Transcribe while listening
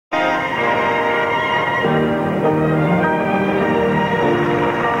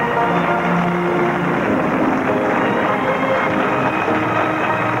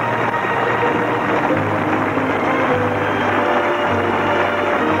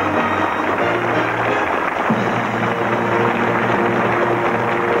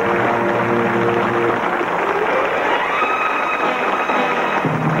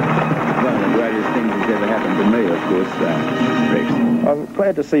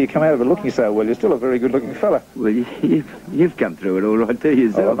glad to see you come out of it looking so well. You're still a very good-looking fella. Well, you've come through it all right too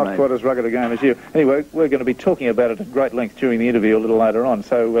yourself, not mate. quite as rugged a game as you. Anyway, we're going to be talking about it at great length during the interview a little later on,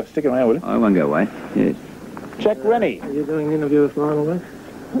 so stick around, will you? I won't go away. Yes. Jack Rennie. Are you doing an interview with Lionel Rose?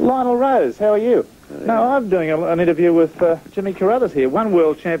 Lionel Rose, how are you? No, I'm doing an interview with Jimmy Carruthers here. One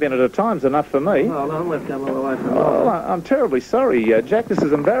world champion at a time's enough for me. Oh, no, we've come all the way from Oh, I'm terribly sorry, Jack. This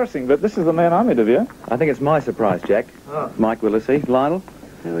is embarrassing, but this is the man I'm interviewing. I think it's my surprise, Jack. Oh. Mike Willesee. Lionel?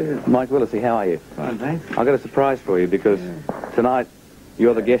 How are you? Mike Willesee, how are you? Fine, thanks. I've got a surprise for you because tonight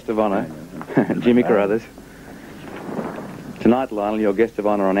you're the guest of honour, Jimmy Carruthers. Tonight, Lionel, you're guest of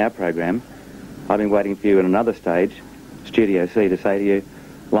honour on our program. I've been waiting for you in another stage, Studio C, to say to you,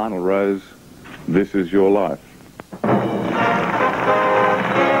 Lionel Rose, this is your life.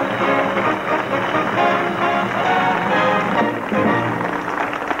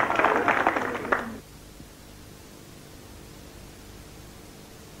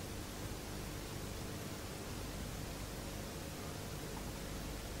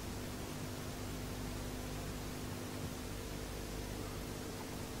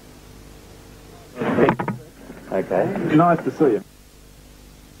 Okay. Nice to see you.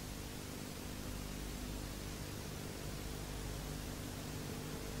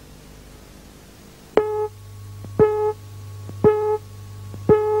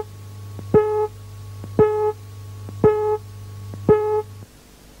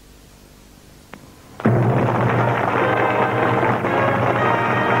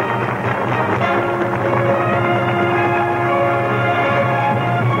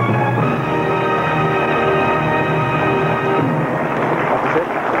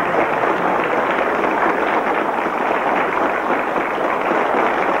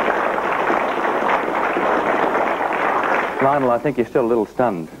 Lionel, I think you're still a little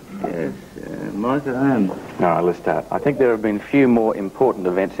stunned. Yes, Mike, I am. All right, let's start. I think there have been few more important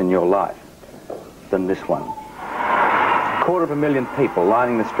events in your life than this one. 250,000 people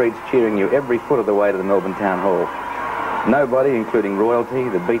lining the streets cheering you every foot of the way to the Melbourne Town Hall. Nobody, including royalty,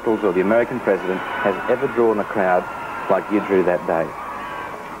 the Beatles or the American president, has ever drawn a crowd like you drew that day.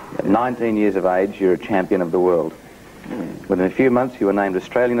 At 19 years of age, you're a champion of the world. Within a few months, you were named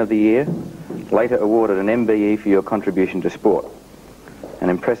Australian of the Year, later awarded an MBE for your contribution to sport. An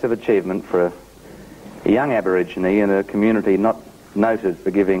impressive achievement for a young Aborigine in a community not noted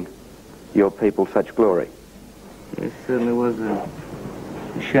for giving your people such glory. It certainly was a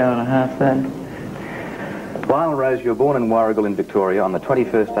show and a half, that. Lionel Rose, you were born in Warrigal in Victoria on the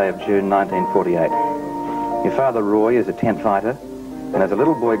 21st day of June 1948. Your father, Roy, is a tent fighter, and as a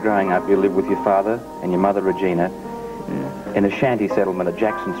little boy growing up, you lived with your father and your mother, Regina, in a shanty settlement at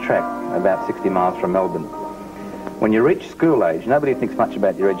Jackson's Track, about 60 miles from Melbourne. When you reach school age, nobody thinks much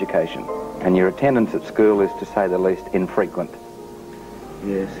about your education, and your attendance at school is, to say the least, infrequent.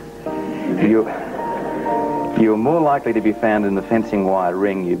 Yes. You're more likely to be found in the fencing wire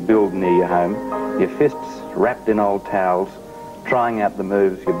ring you build near your home, your fists wrapped in old towels, trying out the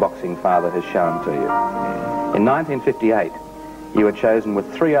moves your boxing father has shown to you. In 1958, you were chosen with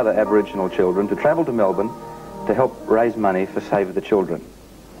 3 other Aboriginal children to travel to Melbourne to help raise money for Save the Children.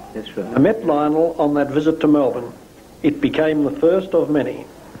 That's right. I met Lionel on that visit to Melbourne. It became the first of many.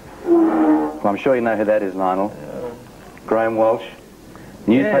 Well, I'm sure you know who that is, Lionel. Graham Walsh,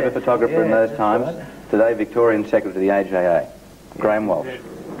 newspaper photographer in those times, right. Today Victorian Secretary to the AJA. Graham Walsh.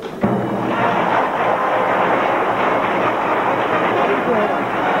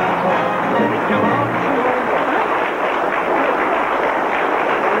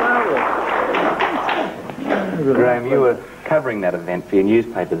 Graham, you were covering that event for your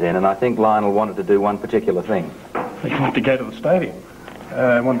newspaper then, and I think Lionel wanted to do one particular thing. He wanted to go to the stadium.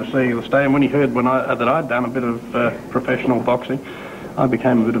 Wanted to see the stadium. When he heard that I'd done a bit of professional boxing, I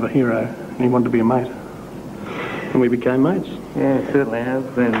became a bit of a hero, and he wanted to be a mate. And we became mates. Yeah, it certainly has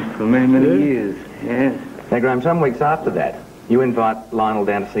been for many, many years. Yes. Now, Graham, some weeks after that, you invite Lionel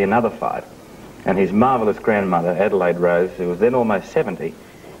down to see another fight, and his marvellous grandmother, Adelaide Rose, who was then almost 70,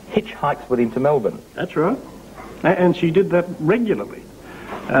 hitchhikes with him to Melbourne. That's right. And she did that regularly,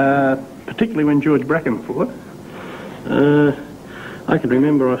 particularly when George Bracken fought. I can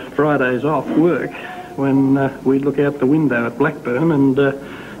remember Fridays off work when we'd look out the window at Blackburn and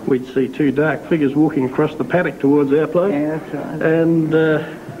we'd see 2 dark figures walking across the paddock towards our place. Yeah, that's right.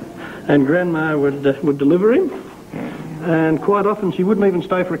 And Grandma would deliver him. And quite often she wouldn't even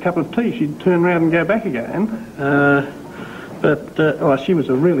stay for a cup of tea. She'd turn around and go back again. But she was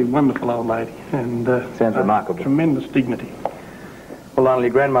a really wonderful old lady. And sounds remarkable. Tremendous dignity. Well, Lionel,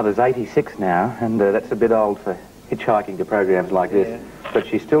 your grandmother's 86 now, and that's a bit old for hitchhiking to programs like this. But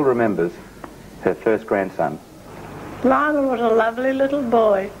she still remembers her first grandson. Lionel was a lovely little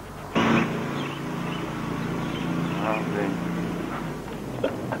boy.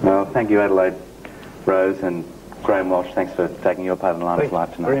 Well, thank you, Adelaide, Rose and Graham Walsh. Thanks for taking your part in Lionel's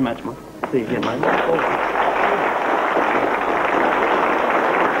life tonight. Very much, mate. See you again, mate.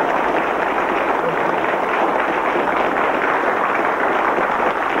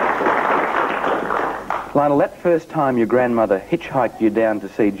 Lionel, that first time your grandmother hitchhiked you down to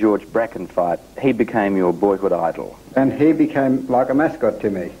see George Bracken fight, he became your boyhood idol. And he became like a mascot to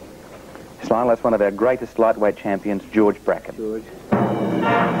me. Yes, Lionel, that's one of our greatest lightweight champions, George Bracken. George.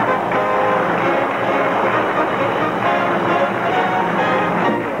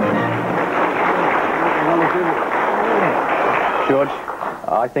 George,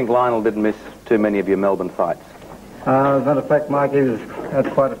 I think Lionel didn't miss too many of your Melbourne fights. As a matter of fact, Mike, he had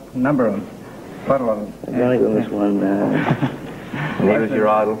quite a number of them. Quite a lot of them. I've only got this one. And he was your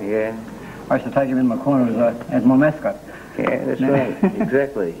idol? Yeah. I used to take him in my corner as my mascot. Yeah, that's right.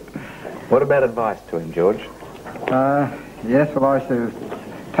 Exactly. What about advice to him, George? Yes, well, I used to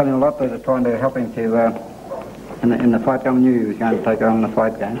tell him a lot, trying to help him to, in the fight game. I knew he was going to take on the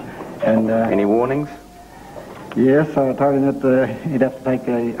fight game. And Any warnings? yes, I told him that he'd have to take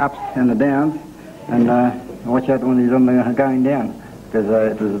the ups and the downs, and watch out when he's on the going down, because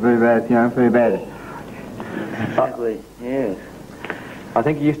it was very bad, very bad. Exactly, yes. I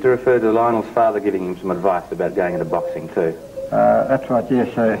think you used to refer to Lionel's father giving him some advice about going into boxing too. That's right,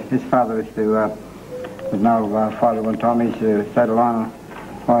 yes. His father used to, was an old fighter one time. He used to say to Lionel,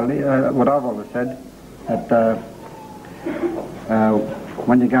 what I've always said, that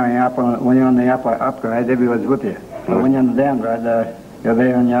when you're going up, when you're on the upgrade, everyone's with you. But when you're on the downgrade, you're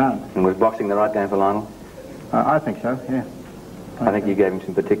there on your own. And was boxing the right game for Lionel? I think so, yeah. I think you gave him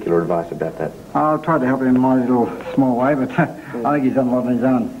some particular advice about that. I'll try to help him in my little small way, but I think he's done a lot on his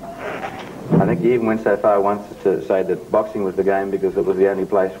own. I think you even went so far once as to say that boxing was the game because it was the only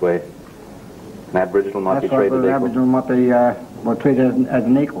place where an Aboriginal might be treated equal. An Aboriginal might be treated as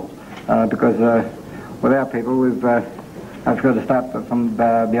an equal, because with our people, we've got to start from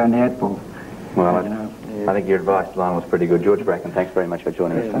beyond the 8 ball. Well, I think your advice to Lionel was pretty good. George Bracken, thanks very much for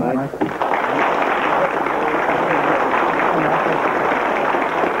joining us tonight.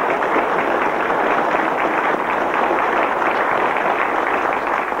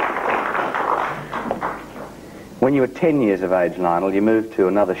 When you were 10 years of age, Lionel, you moved to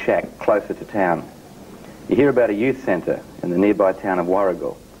another shack closer to town. You hear about a youth centre in the nearby town of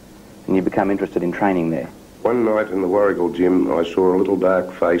Warragul, and you become interested in training there. One night in the Warragul gym, I saw a little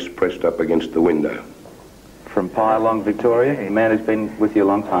dark face pressed up against the window. From Pyalong, Victoria, a man who's been with you a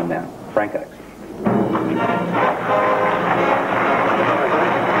long time now, Frank Oakes.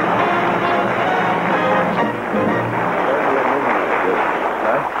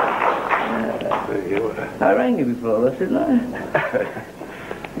 I rang you before this, didn't I?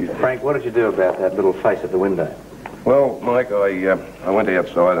 Frank, what did you do about that little face at the window? Well, Mike, I went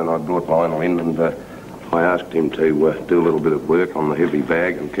outside and I brought Lionel in and I asked him to do a little bit of work on the heavy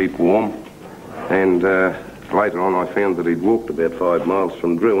bag and keep warm. And later on I found that he'd walked about 5 miles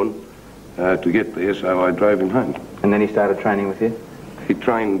from Druin to get there, so I drove him home. And then he started training with you? He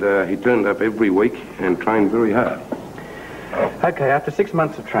turned up every week and trained very hard. Okay, after 6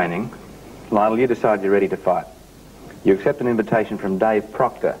 months of training, Lionel, you decide you're ready to fight. You accept an invitation from Dave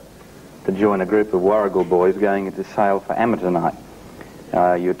Proctor to join a group of Warragul boys going into Sale for amateur night.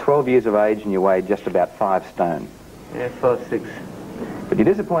 You're 12 years of age and you weigh just about 5 stone. Yeah, 5'6". But you're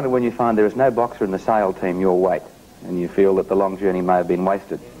disappointed when you find there is no boxer in the Sale team your weight, and you feel that the long journey may have been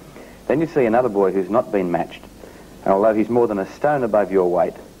wasted. Then you see another boy who's not been matched, and although he's more than a stone above your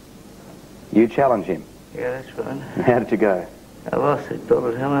weight, you challenge him. Yeah, that's right. And how did you go? I lost it. Got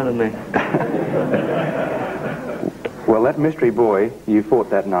the hell out of me. Well, that mystery boy you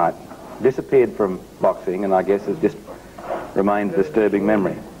fought that night disappeared from boxing, and I guess has just remained a disturbing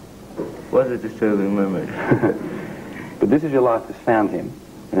memory. Was a disturbing memory. But this is your life has found him.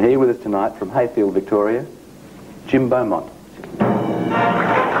 And here with us tonight from Hayfield, Victoria, Jim Beaumont.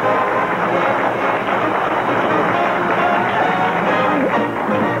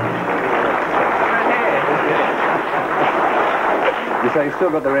 You say you still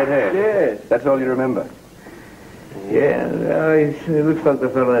got the red hair? Yes. That's all you remember? Yeah, it looks like the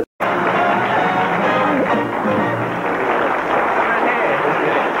fella.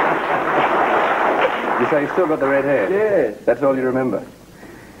 You say you still got the red hair? Yes. That's all you remember?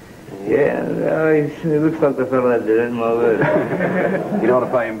 Yeah, it looks like the fella that did it, my word. You don't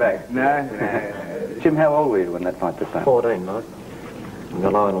want to pay him back? No. Jim, how old were you when that fight took place? 14, mate.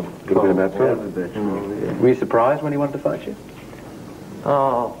 Lionel. Good bit about 12. Were you surprised when he wanted to fight you?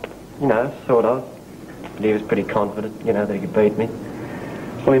 Oh, sort of. but he was pretty confident, you know, that he could beat me.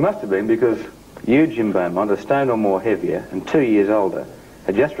 Well, he must have been, because you, Jim Beaumont, a stone or more heavier and 2 years older,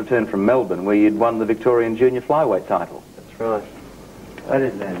 had just returned from Melbourne where you'd won the Victorian junior flyweight title. That's right. I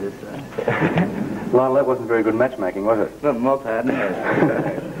didn't know this. Lionel, that wasn't very good matchmaking, was it? Not my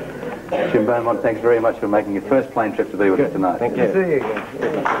partner. Jim Beaumont, thanks very much for making your first plane trip to be with us tonight. Thank you. See you again.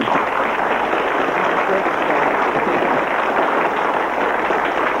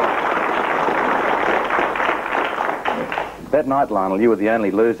 That night, Lionel, you were the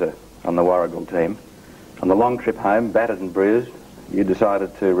only loser on the Warrigal team. On the long trip home, battered and bruised, you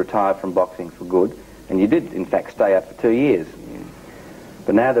decided to retire from boxing for good, and you did, in fact, stay out for 2 years.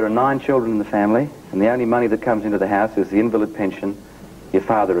 But now there are 9 children in the family, and the only money that comes into the house is the invalid pension your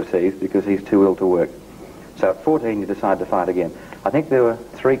father receives because he's too ill to work. So at 14, you decide to fight again. I think there were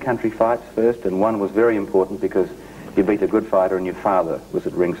 3 country fights first, and one was very important because you beat a good fighter and your father was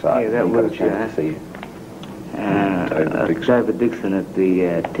at ringside. Yeah, that and got was a chance to see you. David Dixon at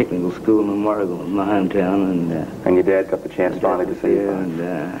the technical school in Warrigal, in my hometown, and your dad got the chance finally to see you. And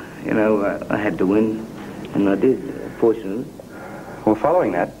you know, I had to win, and I did, fortunately. Well,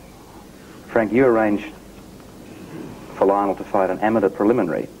 following that, Frank, you arranged for Lionel to fight an amateur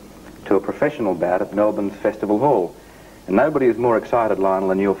preliminary to a professional bout at Melbourne's Festival Hall. And nobody is more excited, Lionel,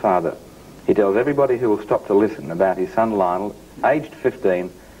 than your father. He tells everybody who will stop to listen about his son Lionel, aged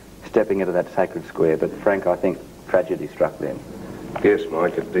 15, stepping into that sacred square. But Frank, I think tragedy struck then. Yes,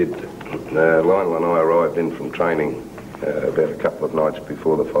 Mike, it did. Lionel and I arrived in from training about a couple of nights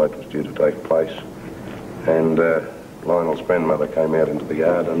before the fight was due to take place. And Lionel's grandmother came out into the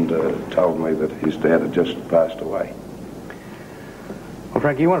yard and told me that his dad had just passed away. Well,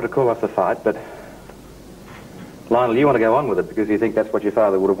 Frank, you wanted to call off the fight, but Lionel, you want to go on with it because you think that's what your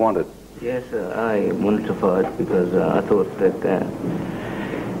father would have wanted. Yes, I wanted to fight because I thought that,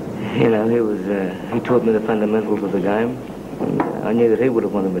 you know, he taught me the fundamentals of the game. And I knew that he would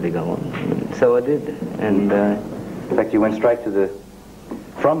have wanted me to go on. And so I did. And in fact, you went straight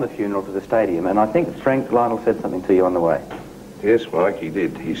from the funeral to the stadium, and I think Lionel said something to you on the way. Yes, Mike, he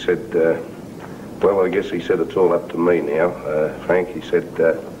did. He said, well, I guess he said it's all up to me now. Frank, he said,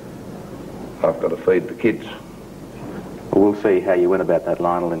 I've got to feed the kids. Well, we'll see how you went about that,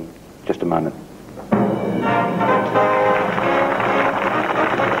 Lionel, in just a moment.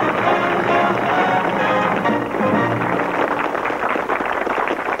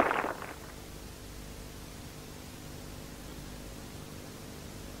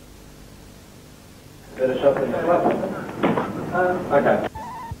 Okay.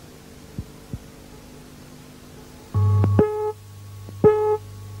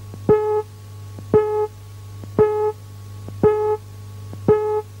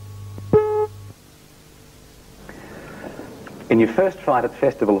 In your first fight at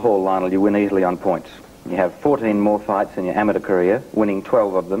Festival Hall, Lionel, you win easily on points. You have 14 more fights in your amateur career, winning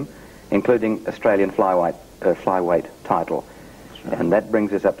 12 of them, including Australian flyweight title. And that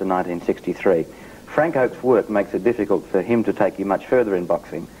brings us up to 1963. Frank Oak's work makes it difficult for him to take you much further in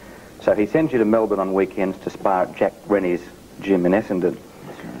boxing, so he sends you to Melbourne on weekends to spar at Jack Rennie's gym in Essendon.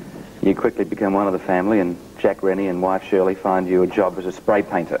 You quickly become one of the family, and Jack Rennie and wife Shirley find you a job as a spray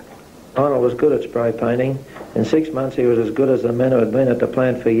painter. Lionel was good at spray painting. In 6 months he was as good as the men who had been at the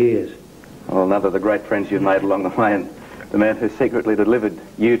plant for years. Well, another of the great friends you've made along the way, and the man who secretly delivered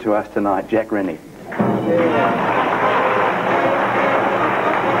you to us tonight, Jack Rennie.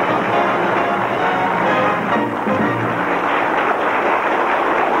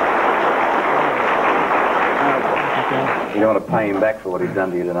 You don't want to pay him back for what he's done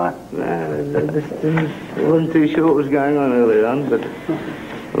to you tonight? I wasn't too sure what was going on earlier on, but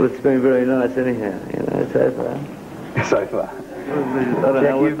well, it's been very nice anyhow, you know, so far. So far?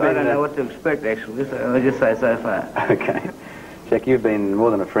 I don't know what to expect, actually. I just say so far. Okay. Jack, you've been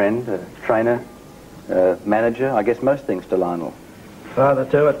more than a friend, a trainer, manager, I guess most things to Lionel. Father,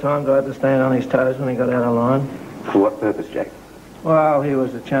 too, at times I had to stand on his toes when he got out of line. For what purpose, Jack? Well, he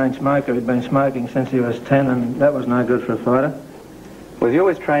was a chain smoker. He'd been smoking since he was 10, and that was no good for a fighter. Was he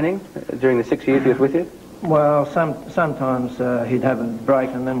always training during the 6 years he was with you? Well, sometimes he'd have a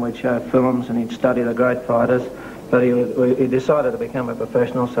break, and then we'd show films, and he'd study the great fighters. But he decided to become a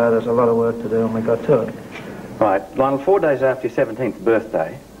professional, so there's a lot of work to do, and we got to it. Right. Lionel, 4 days after your 17th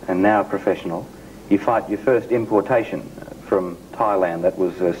birthday, and now a professional, you fight your first importation from Thailand. That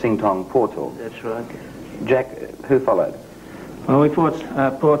was Singtong Portor. That's right. Jack, who followed? Well, we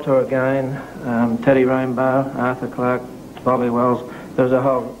fought Porter again, Teddy Rainbow, Arthur Clark, Bobby Wells. There was a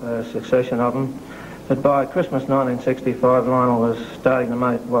whole succession of them. But by Christmas 1965, Lionel was starting to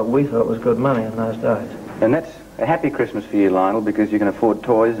make what we thought was good money in those days. And that's a happy Christmas for you, Lionel, because you can afford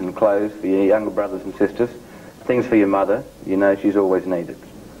toys and clothes for your younger brothers and sisters, things for your mother. You know she's always needed.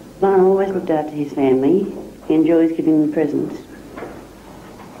 Lionel always looked after his family. He enjoys giving them presents.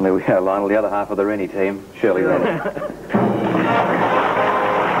 There we are, Lionel, the other half of the Rennie team, Shirley Rennie.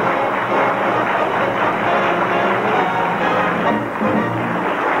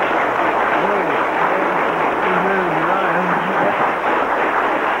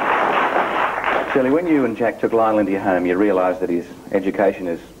 Shirley, when you and Jack took Lionel into your home, you realised that his education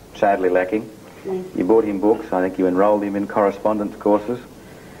is sadly lacking. Yes. You bought him books. I think you enrolled him in correspondence courses.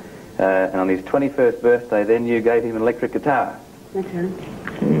 And on his 21st birthday, then you gave him an electric guitar. That's right.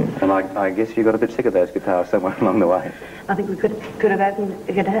 And I guess you got a bit sick of those guitars somewhere along the way. I think we could have opened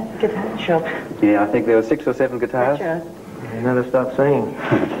a guitar shop. Yeah, I think there were 6 or 7 guitars. That's right. You never stop singing.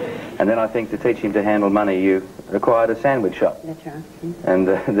 And then I think to teach him to handle money, you acquired a sandwich shop. That's right. Yes. And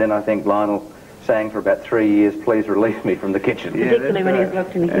then I think Lionel sang for about 3 years, "Please release me from the kitchen." Particularly when he was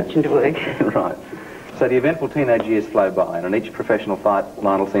locked in the kitchen to work. Right. So the eventful teenage years flow by, and in each professional fight,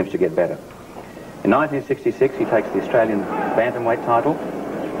 Lionel seems to get better. In 1966, he takes the Australian bantamweight title,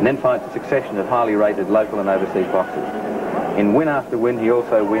 and then fights a succession of highly rated local and overseas boxers. In win after win, he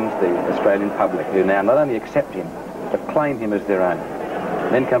also wins the Australian public, who now not only accept him, but claim him as their own.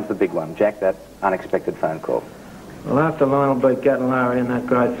 And then comes the big one, Jack, that unexpected phone call. Well, after Lionel beat Gattinara in that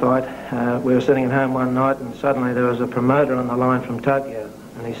great fight, we were sitting at home one night and suddenly there was a promoter on the line from Tokyo,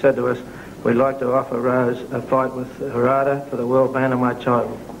 and he said to us, "We'd like to offer Rose a fight with Harada for the World Bantamweight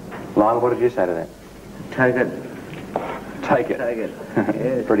title." Lionel, what did you say to that? Take it. Take it. Take it.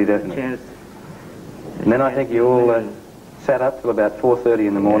 Yeah, Pretty definite. Chance. And then I think you all sat up till about 4:30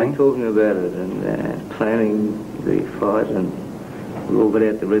 in the morning. Talking about it and planning the fight, and we all got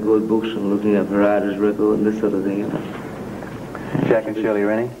out the record books and looking up Harada's record and this sort of thing. You know. Jack and Shirley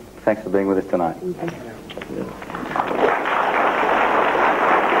Rennie, thanks for being with us tonight.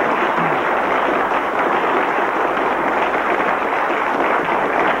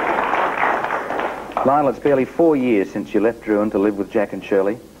 Lionel, it's barely 4 years since you left Druin to live with Jack and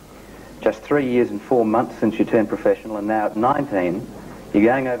Shirley. Just 3 years and 4 months since you turned professional, and now at 19, you're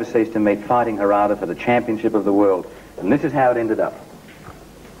going overseas to meet Fighting Harada for the Championship of the World. And this is how it ended up.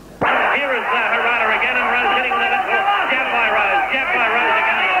 Here is Harada again, and Rose hitting the little jab by Rose. Jab by Rose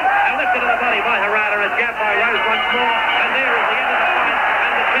again. And lifted to the body by Harada. A jab by Rose once more. And there is the end of the fight.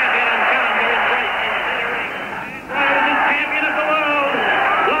 And the champion and challenger embrace in the ring. Rose is champion of the world.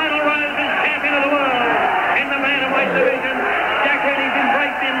 Lionel Rose is champion of the world. In the bantamweight division, Jack Rennie's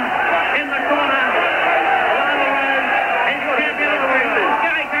embraced him in the corner. Lionel Rose is champion of the world.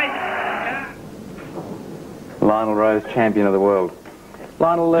 Lionel Rose, champion of the world.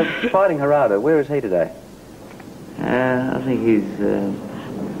 Lionel, Fighting Harada, where is he today? I think he's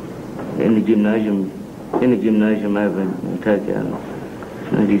in the gymnasium over in Tokyo. I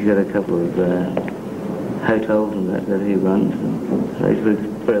think he's got a couple of hotels and that he runs, and so he's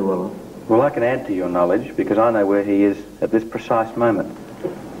very well off. Well, I can add to your knowledge because I know where he is at this precise moment,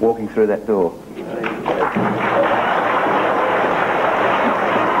 walking through that door.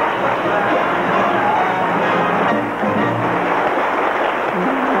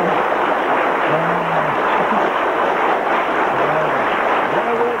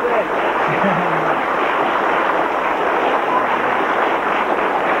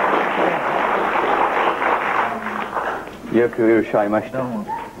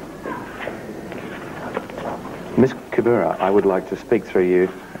 Miss Kabura, I would like to speak through you,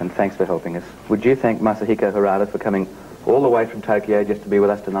 and thanks for helping us. Would you thank Masahiko Harada for coming all the way from Tokyo just to be with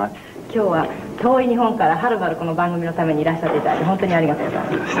us tonight? 今日は遠い日本からはるばるこの番組のためにいらっしゃっていただき本当にありがとうござい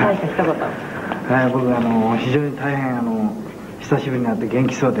ます。何か一言。僕非常に大変久しぶりになって元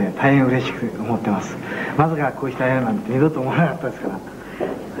気そうで大変嬉しく思ってます。まさかこうしたやるなんて二度と思わなかったですから。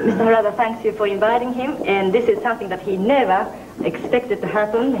Mr. Harada thanks you for inviting him, and this is something that he never expected to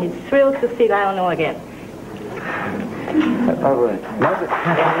happen. He's thrilled to see Lionel again. All right.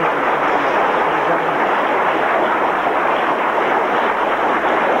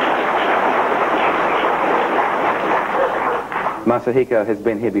 Masahiko has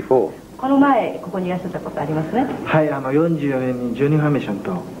been here before. この前ここにいらっしゃったことありますね。はい、44年にジョニー・ファメション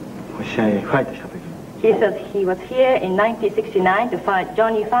と試合ファイトした時に。He says he was here in 1969 to fight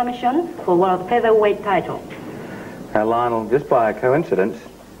Johnny Famechon for world featherweight title. Now, Lionel, just by a coincidence,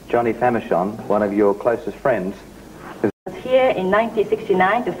 Johnny Famechon, one of your closest friends, was here in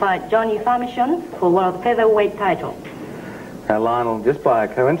 1969 to fight Johnny Famechon for world featherweight title. Now, Lionel, just by a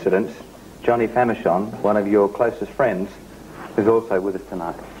coincidence, Johnny Famechon, one of your closest friends, is also with us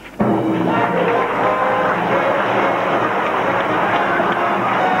tonight.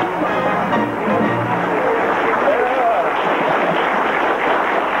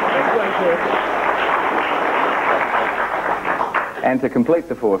 And to complete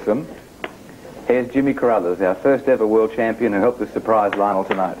the foursome, here's Jimmy Carruthers, our first ever world champion who helped us surprise Lionel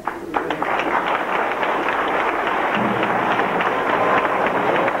tonight.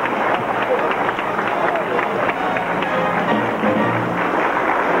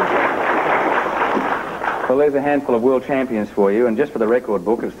 Well, there's a handful of world champions for you, and just for the record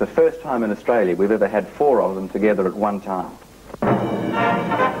book, it's the first time in Australia we've ever had 4 of them together at one time.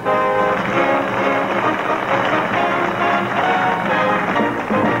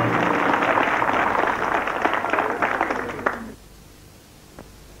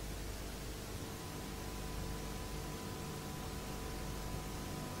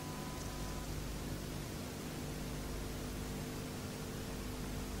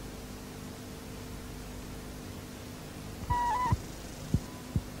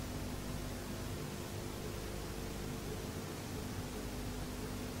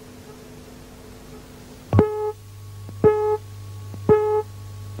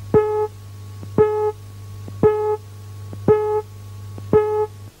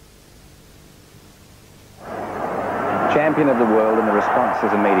 Champion of the world, and the response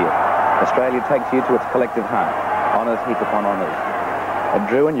is immediate. Australia takes you to its collective home. Honours heap upon honours. At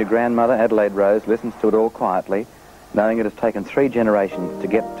Druin, your grandmother, Adelaide Rose, listens to it all quietly, knowing it has taken 3 generations to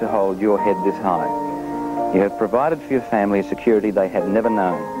get to hold your head this high. You have provided for your family a security they had never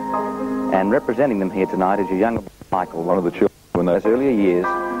known. And representing them here tonight is your younger Michael, one of the children. In those earlier years,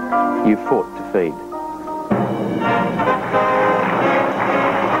 you fought to feed.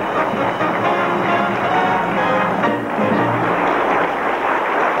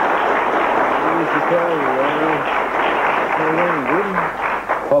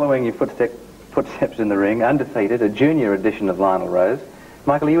 Following your footsteps in the ring, undefeated, a junior edition of Lionel Rose.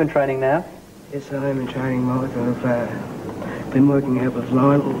 Michael, are you in training now? Yes, I am in training, Mike. I've been working out with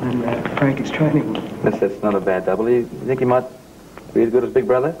Lionel and Frank is training. That's not a bad double. You think you might be as good as Big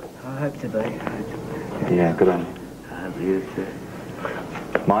Brother? I hope to be. Yeah, good on you. I believe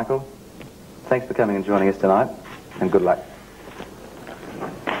so. Michael, thanks for coming and joining us tonight, and good luck.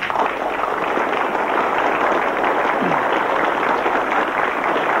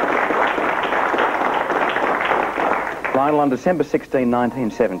 Lionel, on December 16,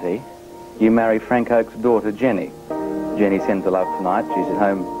 1970, you marry Frank Oak's daughter, Jenny. Jenny sends her love tonight. She's at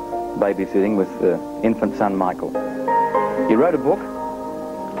home babysitting with infant son, Michael. You wrote a book,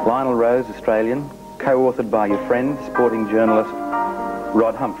 Lionel Rose, Australian, co-authored by your friend, sporting journalist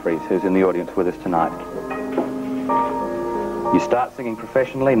Rod Humphreys, who's in the audience with us tonight. You start singing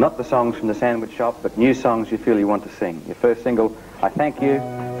professionally, not the songs from the sandwich shop, but new songs you feel you want to sing. Your first single, I Thank You,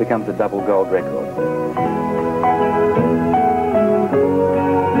 becomes a double gold record.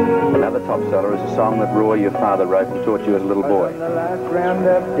 Another top seller is a song that Roy, your father, wrote and taught you as a little boy.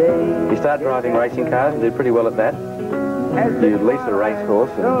 You start driving racing cars and do pretty well at that. You lease a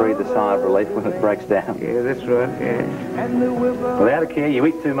racehorse and breathe a sigh of relief when it breaks down. Yeah, that's right, yeah. Without a care, you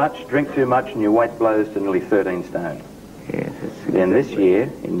eat too much, drink too much, and your weight blows to nearly 13 stone. Yes, Then this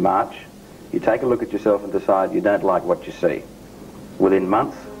year, in March, you take a look at yourself and decide you don't like what you see. Within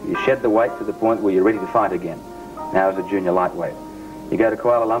months, you shed the weight to the point where you're ready to fight again, now as a junior lightweight. You go to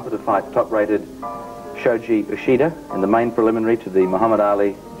Kuala Lumpur to fight top-rated Shoji Ishida in the main preliminary to the Muhammad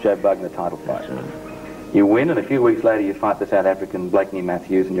Ali-Joe Bugner title fight. You win, and a few weeks later you fight the South African Blakeney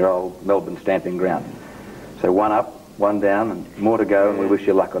Matthews in your old Melbourne stamping ground. So 1 up, 1 down, and more to go, and we wish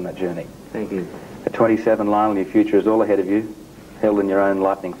you luck on that journey. Thank you. At 27, Lionel, your future is all ahead of you, held in your own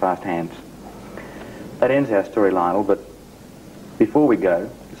lightning-fast hands. That ends our story, Lionel, but before we go,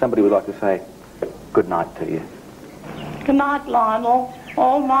 somebody would like to say good night to you. Good night, Lionel.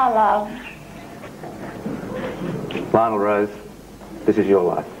 All my love. Lionel Rose, this is your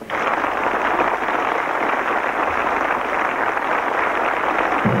life.